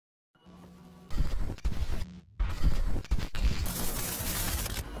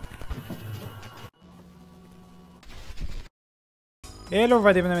Hello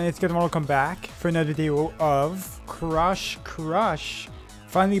everybody, my name is Kid, welcome back for another video of Crush Crush.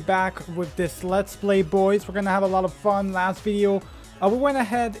 Finally back with this Let's Play, boys. We're gonna have a lot of fun. Last video, we went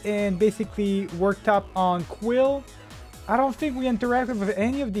ahead and basically worked up on Quill. I don't think we interacted with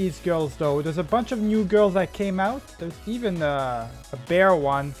any of these girls though. There's a bunch of new girls that came out. There's even a bear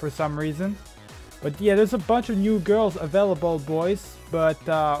one for some reason. But yeah, there's a bunch of new girls available, boys. But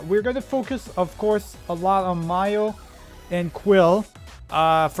we're gonna focus, of course, a lot on Mayo and Quill.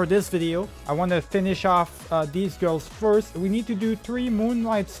 For this video, I want to finish off these girls first. We need to do 3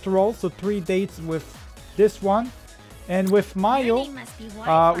 Moonlight Strolls, so 3 dates with this one. And with Mayo,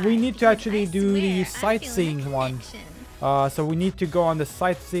 we need to actually do the sightseeing one. So we need to go on the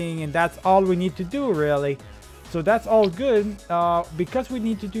sightseeing, and that's all we need to do, really. So that's all good. Because we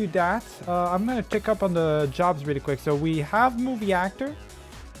need to do that, I'm going to pick up on the jobs really quick. So we have Movie Actor,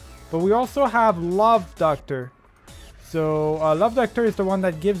 but we also have Love Doctor. So Love Doctor is the one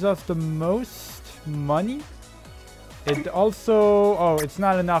that gives us the most money. It also, oh, it's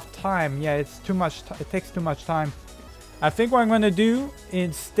not enough time. Yeah, it's too much. It takes too much time. I think what I'm going to do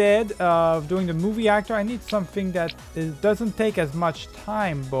instead of doing the Movie Actor, I need something that doesn't take as much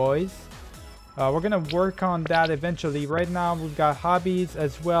time, boys. We're going to work on that eventually. Right now, we've got hobbies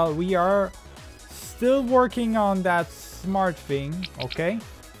as well. We are still working on that smart thing, okay?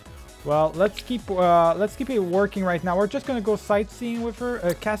 Well, let's keep it working right now. We're just gonna go sightseeing with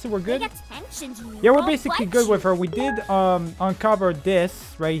her. Cassie, we're good? Yeah, we're basically good with her. We did uncover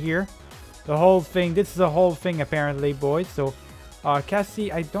this right here. The whole thing. This is the whole thing apparently, boys. So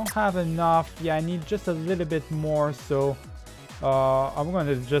Cassie, I don't have enough. Yeah, I need just a little bit more. So I'm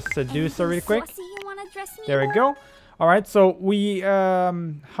gonna just seduce her really quick. There we go. Alright, so we are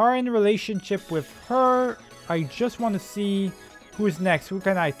in a relationship with her. I just want to see who's next. Who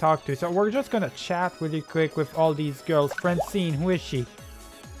can I talk to? So we're just gonna chat really quick with all these girls. Francine, who is she?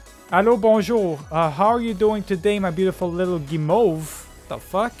 Hello, bonjour. How are you doing today, my beautiful little guimauve? The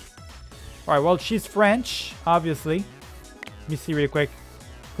fuck? Alright, well, she's French, obviously. Let me see really quick.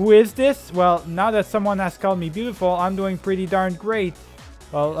 Who is this? Well, now that someone has called me beautiful, I'm doing pretty darn great.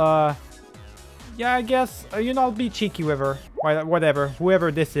 Well, yeah, I guess, you know, I'll be cheeky with her. Whatever, whoever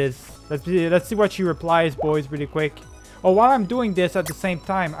this is. Let's see what she replies, boys, really quick. Oh, while I'm doing this at the same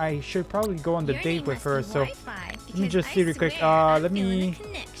time, I should probably go on the date with her. So let me just see real quick. Let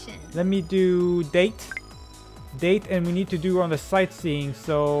me do date, and we need to do on the sightseeing.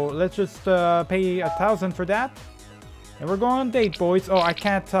 So let's just pay 1,000 for that, and we're going on date, boys. Oh, I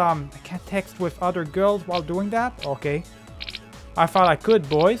can't text with other girls while doing that. Okay, I thought I could,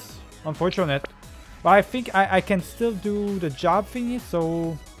 boys. Unfortunate, but I think I can still do the job thingy.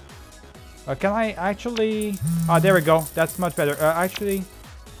 So. Can I actually... there we go. That's much better. Actually,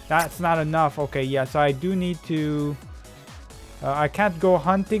 that's not enough. Okay, yeah. So I do need to... I can't go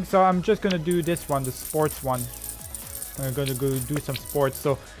hunting. So I'm just going to do this one. The sports one. I'm going to go do some sports.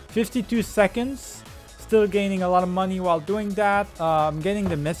 So 52 seconds. Still gaining a lot of money while doing that. I'm getting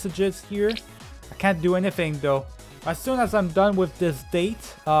the messages here. I can't do anything though. As soon as I'm done with this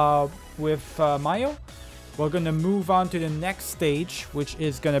date with Mayo, we're gonna move on to the next stage, which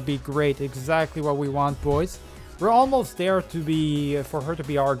is gonna be great. Exactly what we want, boys. We're almost there to be for her to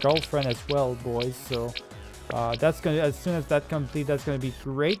be our girlfriend as well, boys. So that's gonna, as soon as that completes, that's gonna be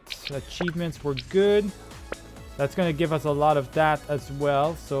great. Achievements were good. That's gonna give us a lot of that as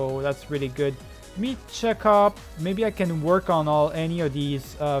well. So that's really good. Let me check up. Maybe I can work on any of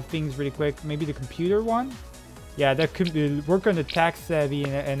these things really quick. Maybe the computer one. Yeah, that could be work on the tax savvy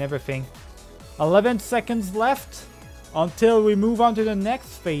and everything. 11 seconds left until we move on to the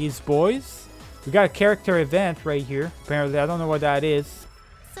next phase, boys. We got a character event right here. Apparently, I don't know what that is.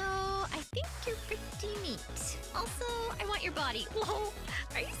 So, I think you're pretty neat. Also, I want your body. Whoa,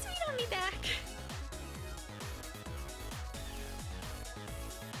 are you sweet on me back?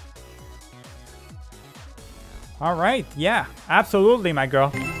 All right, yeah, absolutely, my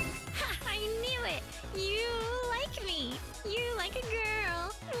girl. I knew it. You like me. You like a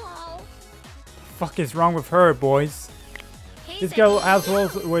girl. Whoa. Fuck is wrong with her, boys? Hey, This girl as well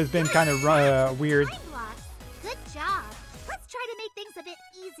has been kind of weird. Good job. Let's try to make things a bit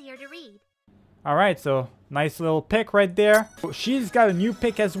easier to read. Alright, so nice little pick right there. She's got a new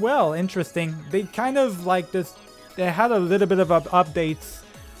pick as well. Interesting. They kind of like this. They had a little bit of updates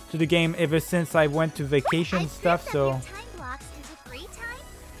to the game ever since I went to vacation stuff. So Time blocks into free time,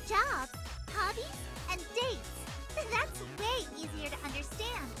 jobs, hobbies, and dates. That's way easier to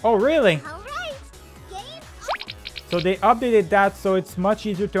understand. oh really? All right. Game. So they updated that so it's much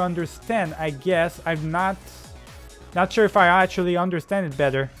easier to understand. I guess I've not Not sure if I actually understand it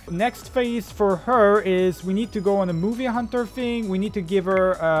better. Next phase for her is we need to go on a movie hunter thing. We need to give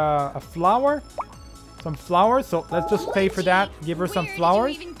her a flower. Some flowers. So let's just pay for that. Give her some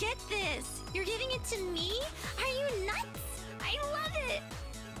flowers. Where did you even get this? You're giving it to me? Are you nuts? I love it.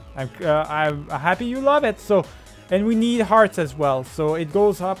 I'm happy you love it. So, and we need hearts as well. So it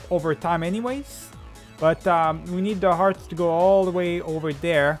goes up over time anyways. But we need the hearts to go all the way over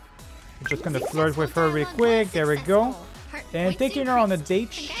there. I'm just gonna flirt with her real quick. There we go. And taking her on a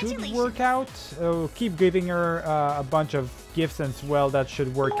date should work out. Keep giving her a bunch of gifts as well. That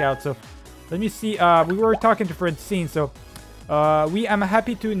should work out. So let me see. We were talking to Francine. So I'm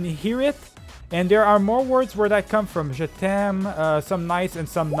happy to hear it. And there are more words where that come from. Je t'aime, some nice and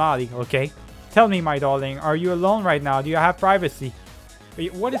some naughty. Okay. Tell me, my darling, are you alone right now? Do you have privacy?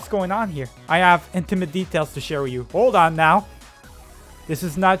 Wait, what is going on here? I have intimate details to share with you. Hold on now. This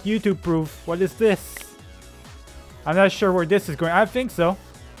is not YouTube proof. What is this? I'm not sure where this is going. I think so.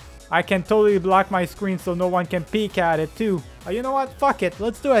 I can totally block my screen so no one can peek at it too. You know what? Fuck it.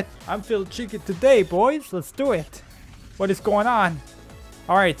 Let's do it. I'm feeling cheeky today, boys. Let's do it. What is going on?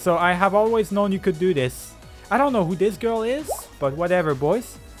 Alright, so I have always known you could do this. I don't know who this girl is, but whatever,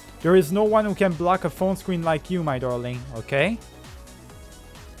 boys. There is no one who can block a phone screen like you, my darling. Okay?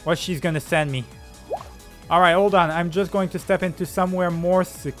 What she's gonna send me. Alright, hold on. I'm just going to step into somewhere more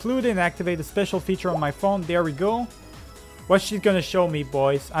secluded and activate a special feature on my phone. There we go. What she's gonna show me,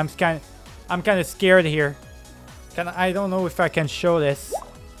 boys. I'm kind of scared here. I don't know if I can show this.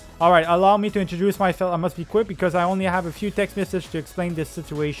 Alright, allow me to introduce myself. I must be quick because I only have a few text messages to explain this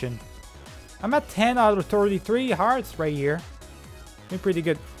situation. I'm at 10 out of 33 hearts right here. Been pretty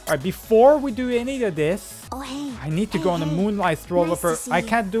good. Alright, before we do any of this, I need to go on a moonlight stroll with her. I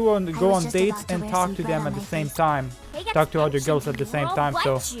can't go on dates and talk to them at the same time. Talk to other girls at the same time,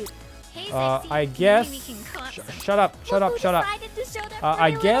 so I guess shut up.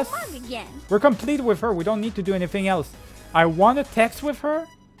 I guess we're complete with her. We don't need to do anything else. I want to text with her.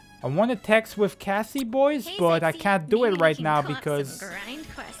 I want to text with Cassie, boys, but I can't do it right now because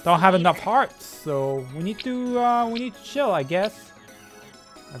don't have enough hearts. So we need to chill, I guess.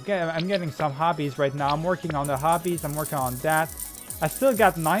 I'm getting some hobbies right now. I'm working on the hobbies. I'm working on that. I still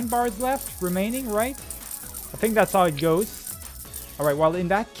got 9 bars left remaining, right? I think that's how it goes. Alright, well, in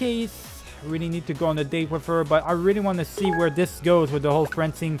that case, I really need to go on a date with her, but I really want to see where this goes with the whole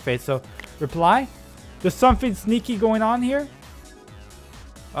Francine phase. So, reply. There's something sneaky going on here.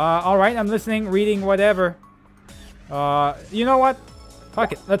 Alright, I'm listening, reading, whatever. You know what?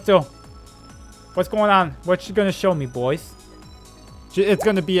 Fuck it, let's go. What's going on? What's she gonna show me, boys? It's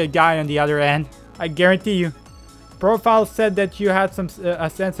gonna be a guy on the other end. I guarantee you. Profile said that you had a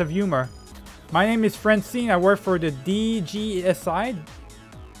sense of humor. My name is Francine. I work for the DGSI.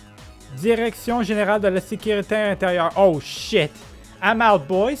 Direction Générale de la Sécurité Intérieure. Oh shit. I'm out,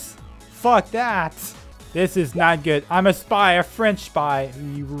 boys. Fuck that. This is not good. I'm a spy, a French spy.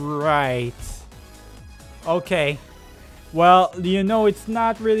 Right. Okay. Well, you know, it's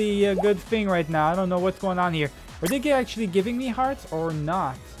not really a good thing right now. I don't know what's going on here. Are they actually giving me hearts or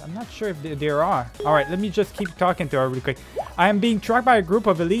not? I'm not sure if there are. Alright, let me just keep talking to her really quick. I am being tracked by a group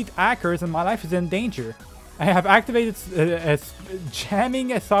of elite hackers and my life is in danger. I have activated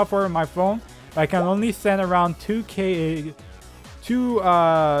jamming software on my phone. I can only send around 2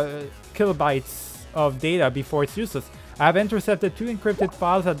 kilobytes of data before it's useless. I have intercepted 2 encrypted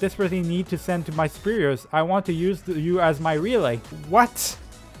files I desperately need to send to my superiors. I want to use you as my relay. What?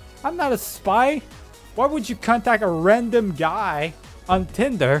 I'm not a spy. Why would you contact a random guy on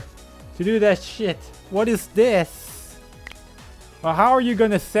Tinder to do that shit? What is this? Well, how are you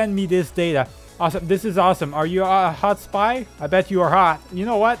gonna send me this data? Awesome. This is awesome. Are you a hot spy? I bet you are hot. You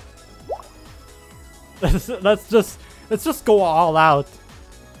know what? Let's just go all out.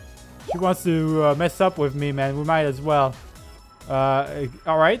 She wants to mess up with me, man. We might as well.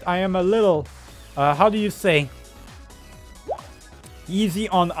 Alright. I am a little... how do you say? Easy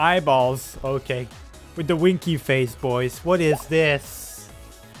on eyeballs. Okay. With the winky face, boys. What is this?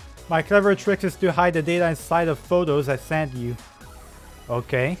 My clever trick is to hide the data inside of photos I sent you.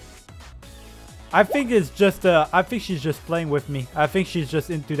 Okay. I think it's just, I think she's just playing with me. I think she's just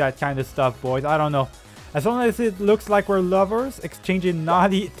into that kind of stuff, boys. I don't know. As long as it looks like we're lovers, exchanging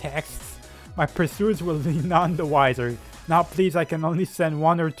naughty texts, my pursuers will be none the wiser. Now, please, I can only send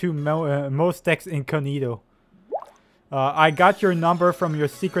 1 or 2 most texts incognito. I got your number from your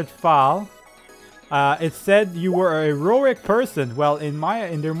secret file. It said you were a heroic person. Well, in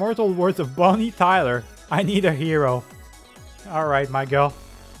the immortal words of Bonnie Tyler, I need a hero. Alright, my girl.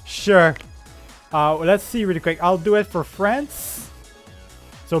 Sure. Let's see really quick. I'll do it for friends.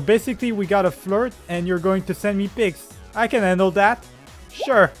 So basically, we got a flirt and you're going to send me pics. I can handle that.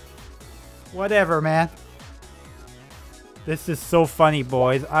 Sure. Whatever, man. This is so funny,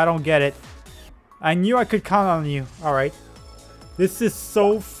 boys. I don't get it. I knew I could count on you. Alright. This is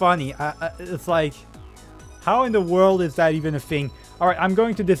so funny. It's like, how in the world is that even a thing? Alright, I'm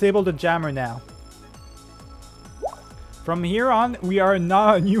going to disable the jammer now. From here on, we are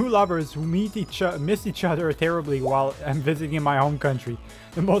now new lovers who miss each other terribly while I'm visiting my home country.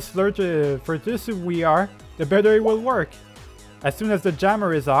 The most flirtatious we are, the better it will work. As soon as the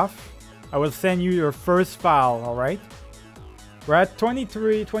jammer is off, I will send you your first file, alright? We're at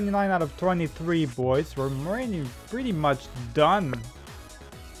 29 out of 23, boys. We're pretty much done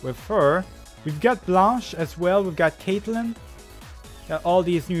with her. We've got Blanche as well. We've got Caitlin. Got all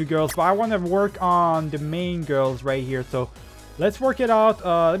these new girls. But I want to work on the main girls right here. So let's work it out.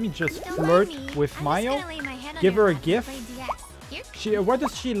 Let me just flirt with Mayo. Give her a gift. What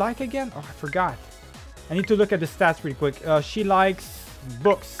does she like again? Oh, I forgot. I need to look at the stats pretty quick. She likes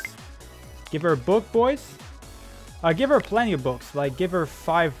books. Give her a book, boys. Give her plenty of books. Like, give her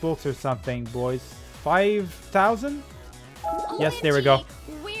 5 books or something, boys. 5,000? Yes, there we go.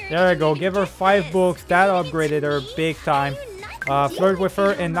 There we go. Give her 5 books. That upgraded her big time. Flirt with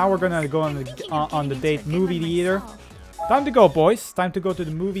her, and now we're gonna go on the date movie theater. Time to go, boys. Time to go to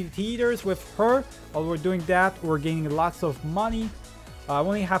the movie theaters with her. While we're doing that, we're gaining lots of money. I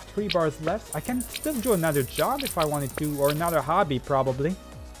only have 3 bars left. I can still do another job if I wanted to, or another hobby probably.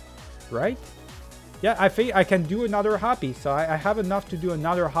 Right? Yeah, I think I can do another hobby. So I have enough to do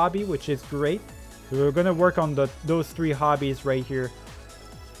another hobby, which is great. So we're gonna work on those 3 hobbies right here.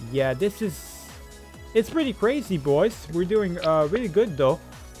 Yeah, it's pretty crazy, boys. We're doing really good though.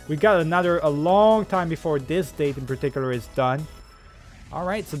 We got a long time before this date in particular is done.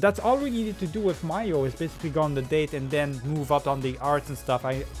 Alright, so that's all we needed to do with Mayo, is basically go on the date and then move up on the arts and stuff.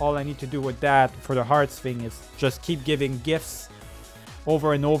 All I need to do with that for the hearts thing is just keep giving gifts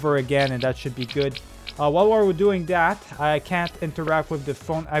over and over again, and that should be good. While we're doing that, I can't interact with the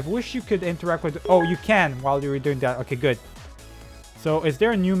phone. I wish you could interact with... Oh, you can while you're doing that. Okay, good. So, is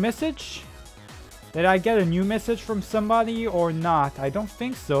there a new message? Did I get a new message from somebody or not? I don't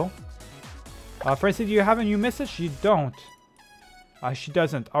think so. Francie, do you have a new message? You don't. She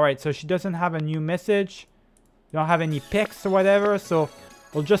doesn't. Alright, so she doesn't have a new message. You don't have any pics or whatever. So,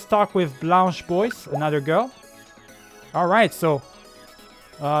 we'll just talk with Blanche, boys. Another girl. Alright, so...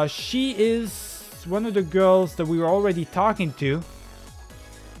 she is one of the girls that we were already talking to.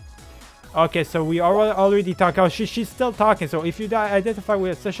 Okay, so we are already talking. Oh, she's still talking. So if you identify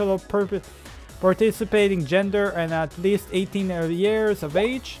with a sexual participating gender and at least 18 years of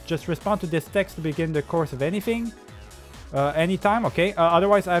age, just respond to this text to begin the course of anything. Anytime, okay.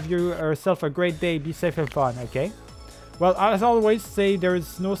 Otherwise, have yourself a great day. Be safe and fun, okay. Well, as always, say there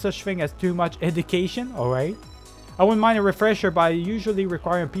is no such thing as too much education, alright. I wouldn't mind a refresher, but I usually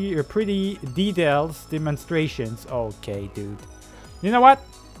require pretty detailed demonstrations. Okay, dude. You know what?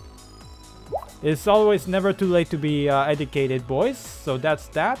 It's always never too late to be educated, boys. So that's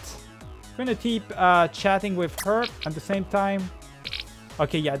that. We're gonna keep chatting with her at the same time.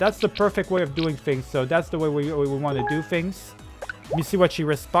 Okay, yeah, that's the perfect way of doing things. So that's the way we want to do things. Let me see what she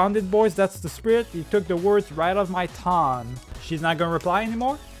responded, boys. That's the spirit. You took the words right out of my tongue. She's not gonna reply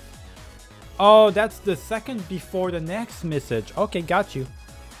anymore? Oh, that's the second before the next message. Okay, got you.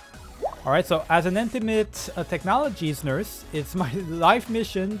 Alright, so as an intimate technologies nurse, it's my life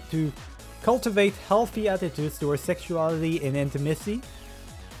mission to cultivate healthy attitudes towards sexuality and intimacy.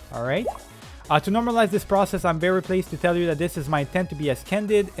 Alright. To normalize this process, I'm very pleased to tell you that this is my intent to be as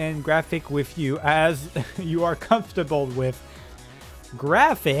candid and graphic with you as you are comfortable with.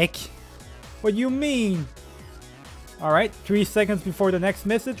 Graphic? What do you mean? Alright, 3 seconds before the next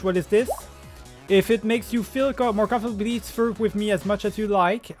message. What is this? If it makes you feel more comfortable, please flirt with me as much as you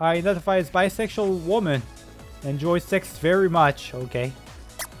like. I identify as bisexual woman. Enjoy sex very much. Okay.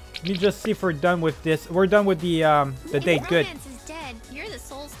 Let me just see if we're done with this. We're done with the date. Good. Romance is dead. You're the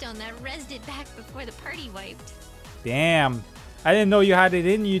soul stone that rezzed it back before the party wiped. Damn. I didn't know you had it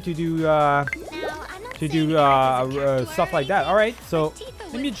in you to do stuff like that. Alright, so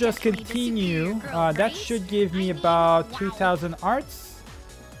let me just continue. That should give me about 2,000 arts.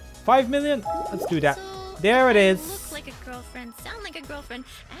 5 million? Let's do that. There it is. Look like a girlfriend, sound like a girlfriend,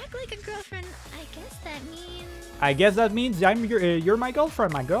 act like a girlfriend. I guess that means you're my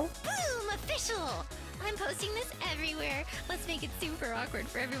girlfriend, my girl. Boom! Official! I'm posting this everywhere. Let's make it super awkward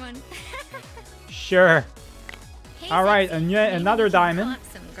for everyone. Sure. Hey, alright, Sexy, and yet another diamond.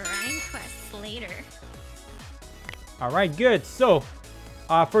 Some grind quests later. Alright, good. So,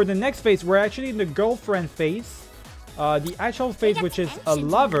 for the next phase, we're actually in the girlfriend phase. the actual phase, which is a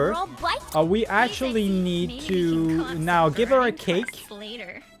lover, we actually need to now give her a cake.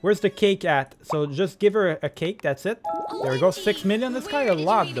 Where's the cake at? So just give her a cake, that's it. There we go, 6 million. That's kind of a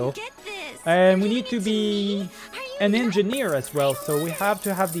lot though. And we need to be an engineer as well. So we have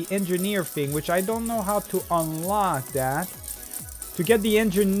to have the engineer thing, which I don't know how to unlock that. To get the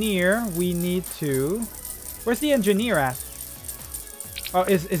engineer, we need to... Where's the engineer at? Oh,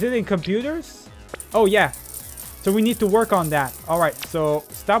 is it in computers? Oh, yeah. So we need to work on that. Alright, so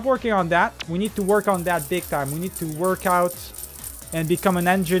stop working on that. We need to work on that big time. We need to work out and become an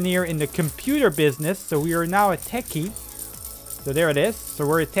engineer in the computer business. So we are now a techie. So there it is. So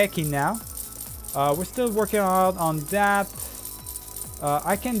we're a techie now. We're still working out on that.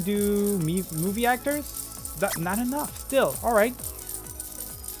 I can do movie actors. Not enough still. Alright.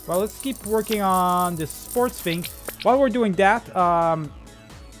 Well, let's keep working on this sports thing. While we're doing that, I'm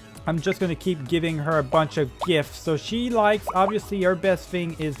just going to keep giving her a bunch of gifts. So she likes, obviously, her best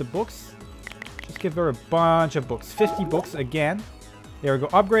thing is the books. Just give her a bunch of books. 50 books again. There we go.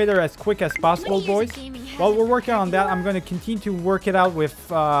 Upgrade her as quick as possible, boys. While we're working on that, I'm going to continue to work it out with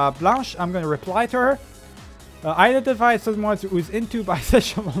Blanche. I'm going to reply to her. Identify someone who's into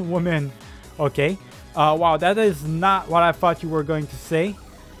bisexual women. Okay. Wow, that is not what I thought you were going to say.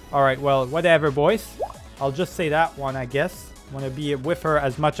 Alright, well, whatever, boys. I'll just say that one, I guess. Want to be with her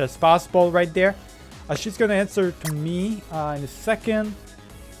as much as possible right there. She's going to answer to me in a second.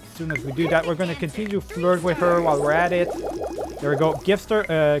 As soon as we do that, we're going to continue to flirt with her while we're at it. There we go.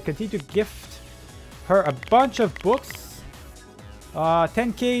 Continue to gift her a bunch of books.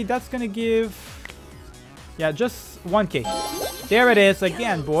 10k, that's going to give... Yeah, just 1k. There it is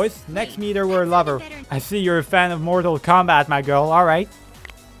again, boys. Next meter, we're a lover. I see you're a fan of Mortal Kombat, my girl. Alright.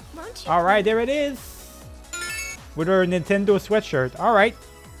 Alright, there it is. With her Nintendo sweatshirt. Alright.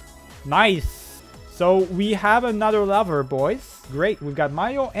 Nice. So we have another lover, boys. Great. We've got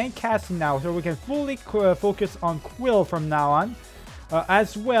Mayo and Cassie now. So we can fully focus on Quill from now on.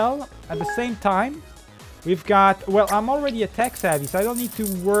 As well, at the same time, we've got... Well, I'm already a tech savvy, so I don't need to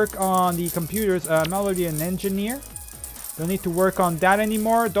work on the computers. I'm already an engineer. Don't need to work on that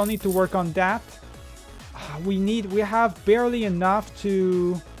anymore. Don't need to work on that. We have barely enough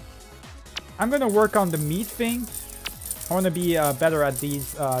to... I'm going to work on the meat thing. I want to be better at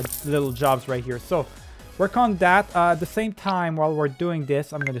these little jobs right here. So, work on that. At the same time, while we're doing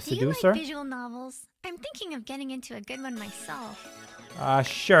this, I'm going to seduce her. Visual novels? I'm thinking of getting into a good one myself.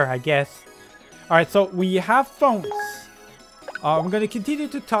 Sure, I guess. Alright, so we have phones. I'm going to continue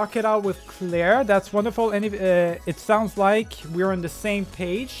to talk it out with Claire. That's wonderful. And it sounds like we're on the same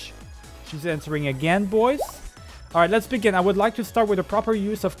page. She's answering again, boys. Alright, let's begin. I would like to start with the proper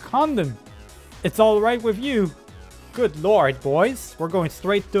use of condom. It's alright with you. Good lord, boys. We're going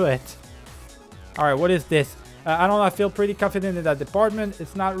straight to it. Alright, what is this? I don't know, I feel pretty confident in that department.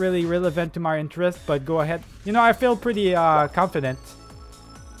 It's not really relevant to my interest, but go ahead. You know, I feel pretty confident.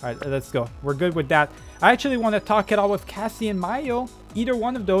 Alright, let's go. We're good with that. I actually want to talk it out with Cassie and Mayo. Either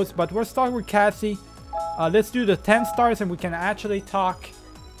one of those, but we'll start with Cassie. Let's do the 10 stars and we can actually talk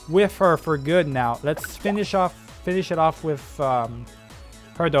with her for good now. Let's finish it off with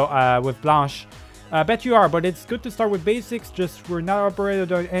her though, with Blanche. I bet you are, but it's good to start with basics. Just we're not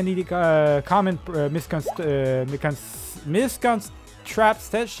operated on any common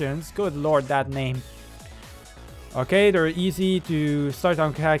misconceptions. Good lord, that name. Okay, they're easy to start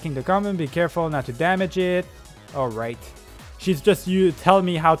on hacking the common. Be careful not to damage it. Alright. She's just telling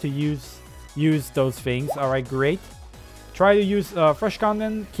me how to use those things. Alright, great. Try to use fresh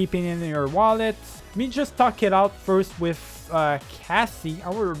content, keeping it in your wallet. Let me just talk it out first with Cassie. I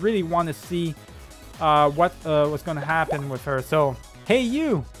would really want to see what was going to happen with her. So, hey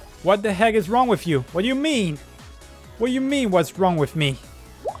you! What the heck is wrong with you? What do you mean? What do you mean what's wrong with me?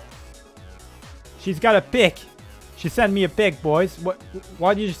 She's got a pic. She sent me a pic, boys.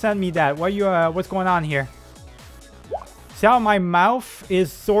 Why did you send me that? What's going on here? See how my mouth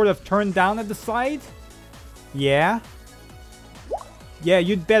is sort of turned down at the side? Yeah. Yeah,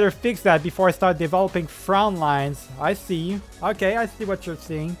 you'd better fix that before I start developing frown lines. I see you. Okay, I see what you're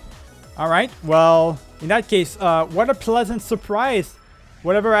seeing. Alright, well, in that case, what a pleasant surprise.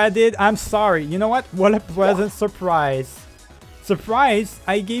 Whatever I did, I'm sorry. You know what? What a pleasant surprise. Surprise?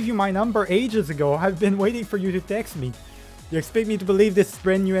 I gave you my number ages ago. I've been waiting for you to text me. You expect me to believe this is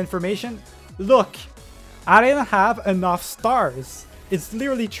brand new information? Look, I didn't have enough stars. It's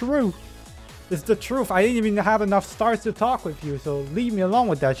literally true. It's the truth. I didn't even have enough stars to talk with you, so leave me alone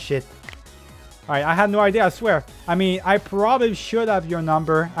with that shit. Alright, I had no idea, I swear. I mean, I probably should have your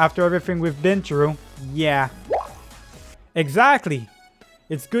number after everything we've been through. Yeah. Exactly.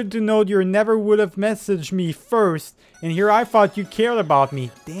 It's good to know you never would have messaged me first, and here I thought you cared about me.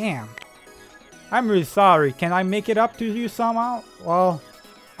 Damn. I'm really sorry. Can I make it up to you somehow? Well,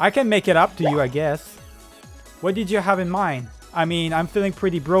 I can make it up to you, I guess. What did you have in mind? I mean, I'm feeling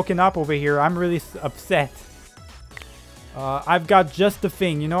pretty broken up over here. I'm really upset. I've got just the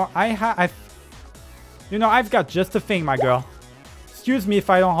thing, you know. I've got just the thing, my girl. Excuse me if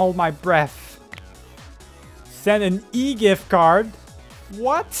I don't hold my breath. Send an e-gift card.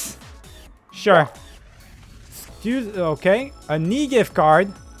 What? Sure. Okay, an e-gift card.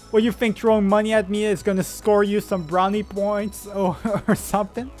 What, you think throwing money at me is gonna score you some brownie points or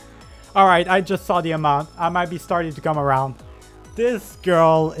something? Alright, I just saw the amount. I might be starting to come around. This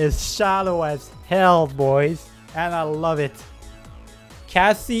girl is shallow as hell, boys. And I love it.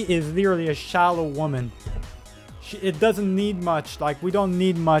 Cassie is literally a shallow woman. It doesn't need much. Like, we don't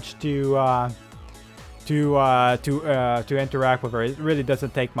need much to interact with her. It really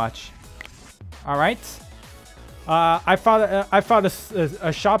doesn't take much. Alright. I thought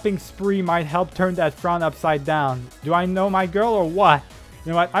a shopping spree might help turn that frown upside down. Do I know my girl or what?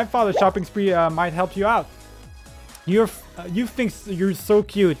 You know what? I thought a shopping spree might help you out. You think you're so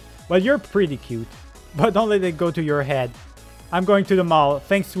cute. Well, you're pretty cute. But don't let it go to your head. I'm going to the mall.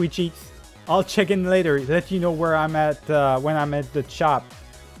 Thanks, sweet cheeks. I'll check in later. Let you know where I'm at when I'm at the shop.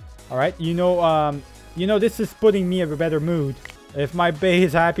 Alright? You know, this is putting me in a better mood. If my bae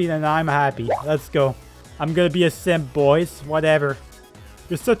is happy, then I'm happy. Let's go. I'm gonna be a simp, boys. Whatever.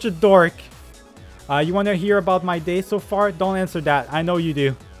 You're such a dork. You wanna hear about my day so far? Don't answer that. I know you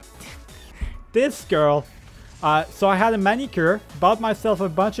do. This girl. So I had a manicure, bought myself a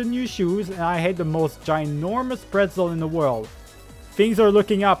bunch of new shoes, and I had the most ginormous pretzel in the world. Things are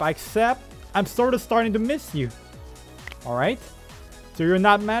looking up, except I'm sort of starting to miss you. Alright? So you're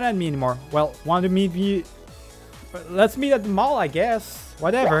not mad at me anymore. Well, want to meet me? Let's meet at the mall, I guess.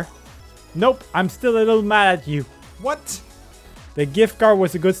 Whatever. Nope, I'm still a little mad at you. What? The gift card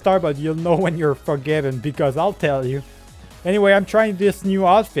was a good start, but you'll know when you're forgiven, because I'll tell you. Anyway, I'm trying this new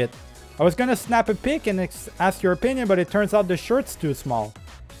outfit. I was gonna snap a pic and ask your opinion, but it turns out the shirt's too small.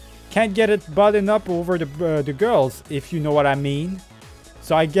 Can't get it buttoned up over the girls, if you know what I mean.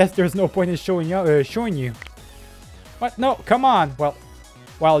 So I guess there's no point in showing you. What? No, come on.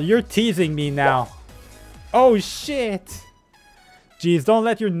 Well, you're teasing me now. Oh shit. Jeez, don't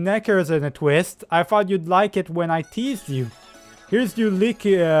let your neckers in a twist. I thought you'd like it when I teased you. Here's your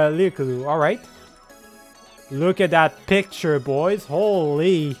Lickulu, alright. Look at that picture, boys.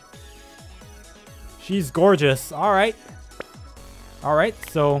 Holy. She's gorgeous. Alright. Alright,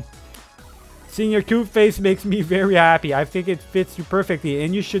 so seeing your cute face makes me very happy. I think it fits you perfectly,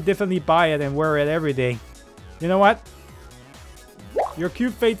 and you should definitely buy it and wear it every day. You know what? Your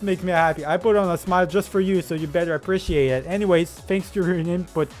cute face makes me happy. I put on a smile just for you, so you better appreciate it. Anyways, thanks to your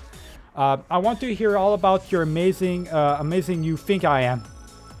input. I want to hear all about your amazing you think I am.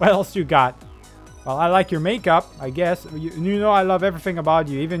 What else you got? Well, I like your makeup, I guess. You know I love everything about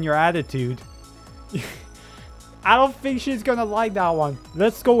you, even your attitude. I don't think she's gonna like that one.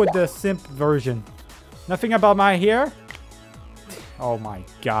 Let's go with the simp version. Nothing about my hair? Oh my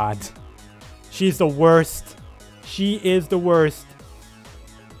god. She's the worst. She is the worst.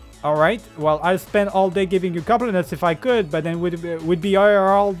 Alright, well, I'll spend all day giving you compliments if I could, but then would be here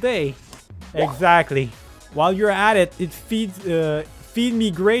all day. Exactly. While you're at it, feed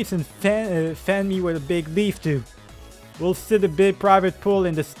me grapes and fan me with a big leaf too. We'll sit a big private pool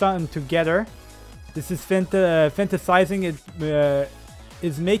in the sun together. This is fantasizing. It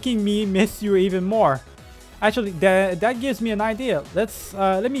is making me miss you even more. Actually, that gives me an idea.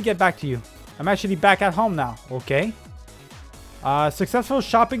 Let me get back to you. I'm actually back at home now. Okay. Successful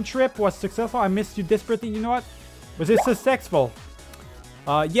shopping trip was successful. I missed you desperately. You know what? Was it successful?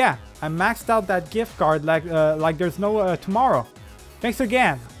 Yeah. I maxed out that gift card like there's no tomorrow. Thanks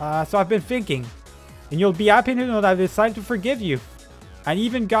again. So I've been thinking, and you'll be happy to know that I decided to forgive you. I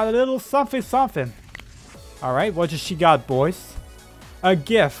even got a little something. Alright, what does she got, boys? A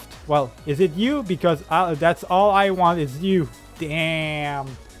gift. Well, is it you? Because that's all I want is you.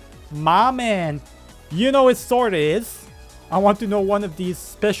 Damn. My man. You know it sorta is. I want to know one of these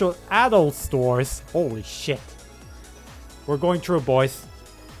special adult stores. Holy shit. We're going through, boys.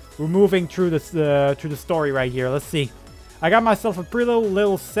 We're moving through the story right here. Let's see. I got myself a pretty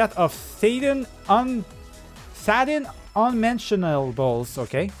little set of satin unmentionables,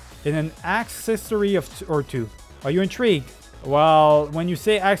 okay? In an accessory or two. Are you intrigued? Well, when you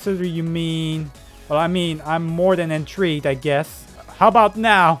say accessory, you mean... Well, I mean, I'm more than intrigued, I guess. How about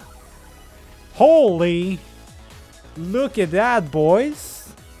now? Holy... Look at that,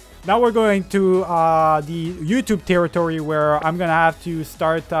 boys. Now we're going to the YouTube territory where I'm gonna have to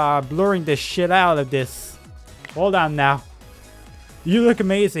start blurring the shit out of this. Hold on now. You look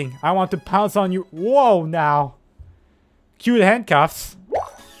amazing. I want to pounce on you. Whoa now. Cute handcuffs.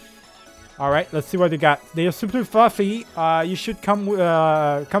 Alright, let's see what they got. They are super fluffy. You should come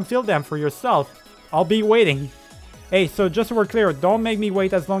feel them for yourself. I'll be waiting. Hey, so just so we're clear, don't make me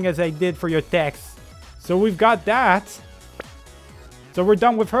wait as long as I did for your text. So we've got that. So we're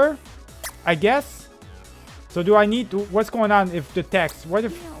done with her, I guess. So do I need to... What's going on if the text... What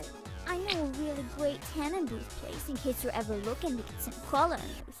if... I know a really great tannin booth place in case you're ever looking to get some color in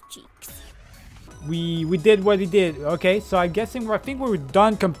those cheeks. We did what we did. Okay, so I'm guessing I think we're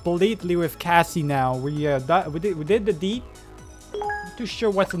done completely with Cassie now. We did the deed. Not too sure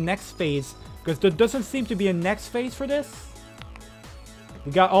what's the next phase, because there doesn't seem to be a next phase for this.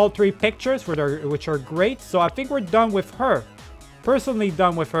 We got all 3 pictures which are great. So I think we're done with her. Personally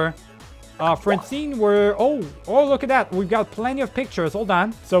done with her. Francine, we're... Oh, look at that. We've got plenty of pictures. Hold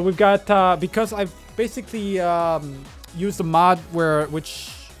on. So we've got... because I've basically used a mod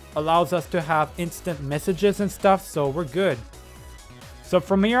which allows us to have instant messages and stuff. So we're good. So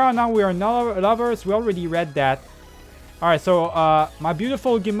from here on out, we are not lovers. We already read that. Alright, so my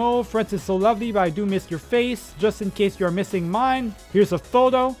beautiful Guimau, friends is so lovely, but I do miss your face. Just in case you're missing mine, here's a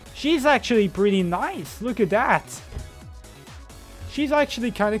photo. She's actually pretty nice. Look at that. She's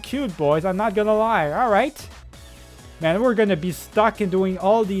actually kind of cute, boys. I'm not gonna lie. Alright. Man, we're gonna be stuck in doing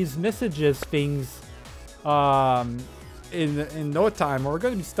all these messages things in no time. We're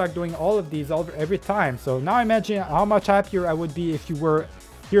gonna be stuck doing all of these every time. So now imagine how much happier I would be if you were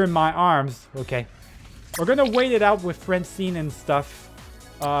here in my arms. Okay. We're gonna wait it out with Francine and stuff.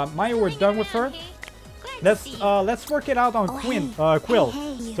 Maya, we're done with her. Let's work it out on Quill.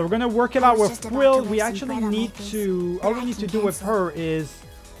 So we're gonna work it out with Quill. We actually need to... All we need to do with her is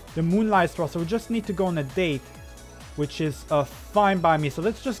the Moonlight Straw. So we just need to go on a date, which is fine by me. So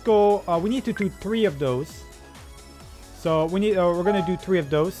let's just go... we need to do 3 of those. So we need... we're gonna do 3 of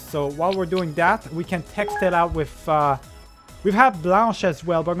those. So while we're doing that, we can text it out with... we've had Blanche as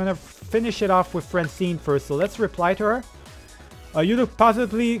well, but I'm gonna finish it off with Francine first. So let's reply to her. You look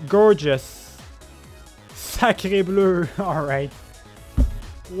positively gorgeous. Sacré bleu. Alright.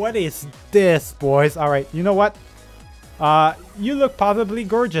 What is this, boys? Alright, you know what? You look positively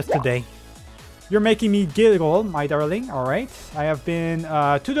gorgeous today. You're making me giggle, my darling. Alright. I have been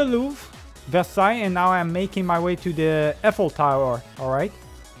to the Louvre, Versailles, and now I'm making my way to the Eiffel Tower. Alright.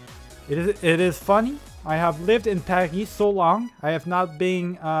 It is funny. I have lived in Paris so long. I have not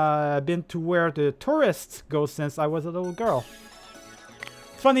been to where the tourists go since I was a little girl.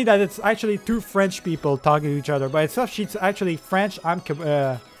 Funny that it's actually 2 French people talking to each other, but except she's actually French, I'm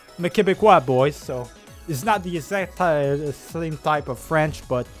Quebecois, boys, so it's not the exact same type of French,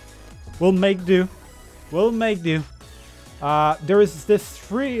 but we'll make do. We'll make do. There is this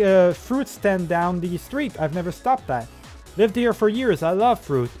fruit stand down the street. I've never stopped at. Lived here for years. I love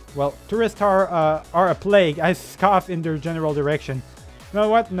fruit. Well, tourists are a plague. I scoff in their general direction. You know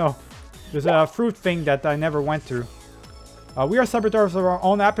what? No. There's a fruit thing that I never went through. We are saboteurs of our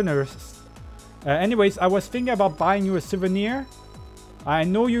own happiness. Anyways, I was thinking about buying you a souvenir. I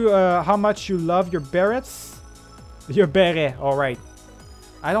know you how much you love your berets. Your beret, alright.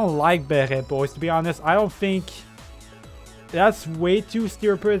 I don't like beret, boys, to be honest. I don't think... That's way too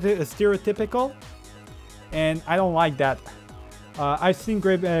stereotypical. And I don't like that. I've seen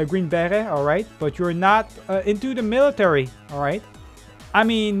Green Beret, alright. But you're not into the military, alright. I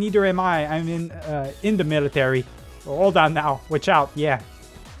mean, neither am I. I'm in the military. Oh, hold on now. Watch out. Yeah.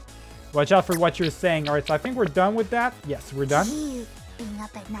 Watch out for what you're saying. Alright, so I think we're done with that. Yes, we're done. Ew. Being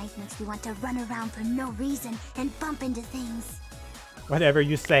up at night makes me want to run around for no reason and bump into things. Whatever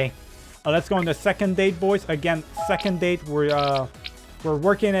you say. Let's go on the second date, boys. Again, second date. We're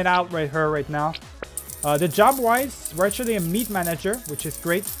working it out with her right now. The job-wise, we're actually a meat manager, which is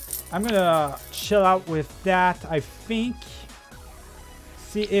great. I'm gonna chill out with that, I think.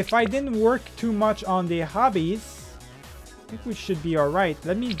 See, if I didn't work too much on the hobbies, I think we should be alright.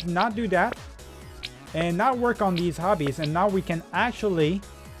 Let me not do that. And not work on these hobbies. And now we can actually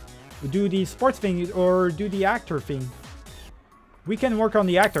do the sports thing or do the actor thing. We can work on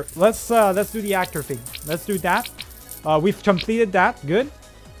the actor. Let's do the actor thing. Let's do that. We've completed that. Good.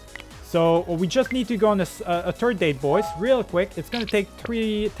 So we just need to go on a 3rd date, boys. Real quick. It's going to take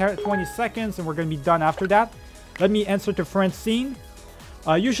 20 seconds and we're going to be done after that. Let me answer to Francine.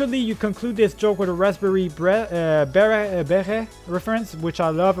 Usually you conclude this joke with a raspberry beret reference, which I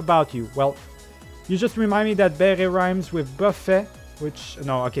love about you. Well, you just remind me that beret rhymes with buffet, which...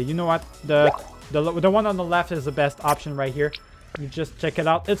 No, okay, you know what? The one on the left is the best option right here. You just check it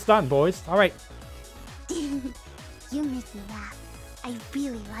out. It's done, boys. All right. You make me laugh. I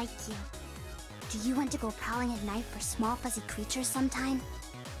really like you. Do you want to go prowling at night for small fuzzy creatures sometime?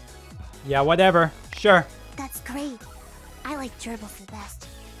 Yeah, whatever. Sure. That's great. I like gerbils the best.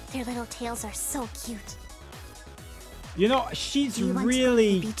 Their little tails are so cute. You know, she's Do you want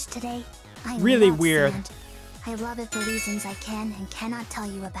really... to go to the beach today? I really love weird. Sand. I love it for reasons I can and cannot tell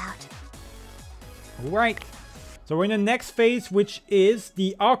you about. Right. So we're in the next phase, which is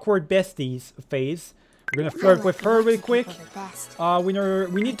the awkward besties phase. We're gonna flirt with her really quick.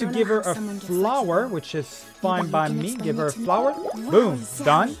 We need to give her a flower, which is fine by me. Give her a flower. Boom.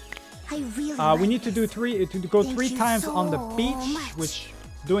 Done. We need to do go three times on the beach, which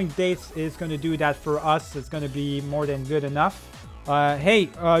doing dates is gonna do that for us. It's gonna be more than good enough. Hey,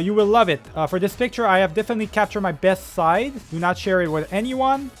 you will love it. For this picture, I have definitely captured my best side. Do not share it with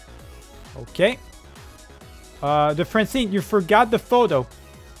anyone. Okay. The Francine, you forgot the photo.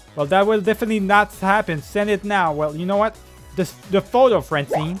 Well, that will definitely not happen. Send it now. Well, you know what? The photo,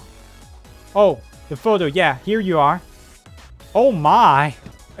 Francine. Oh, the photo. Yeah, here you are. Oh my.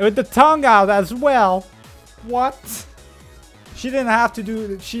 With the tongue out as well. What? She didn't have to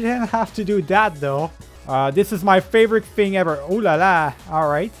do that though. This is my favorite thing ever. Ooh la la.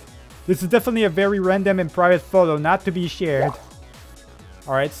 Alright. This is definitely a very random and private photo, not to be shared.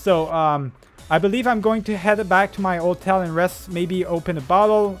 Alright, so I believe I'm going to head back to my hotel and rest, maybe open a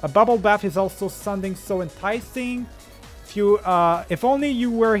bottle. A bubble bath is also something so enticing. If only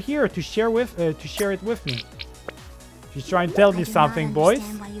you were here to share it with me. She's trying to tell me something, boys. I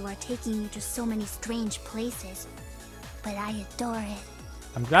understand why you are taking me to so many strange places, but I adore it.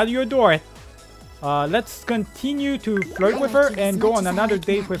 I'm glad you adore it. Let's continue to flirt with her and go on another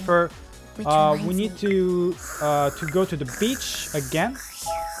date with her. We need to go to the beach again.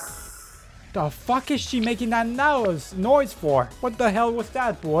 The fuck is she making that noise for? What the hell was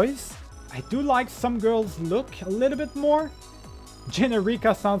that, boys? I do like some girls' look a little bit more.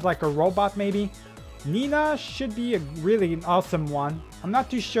 Generica sounds like a robot, maybe. Nina should be a really awesome one. I'm not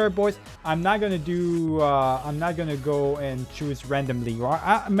too sure, boys. I'm not gonna go and choose randomly.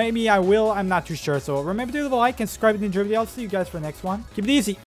 Maybe I will. I'm not too sure. So remember to leave a like and subscribe and enjoy the video. I'll see you guys for the next one. Keep it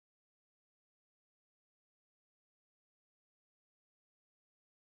easy.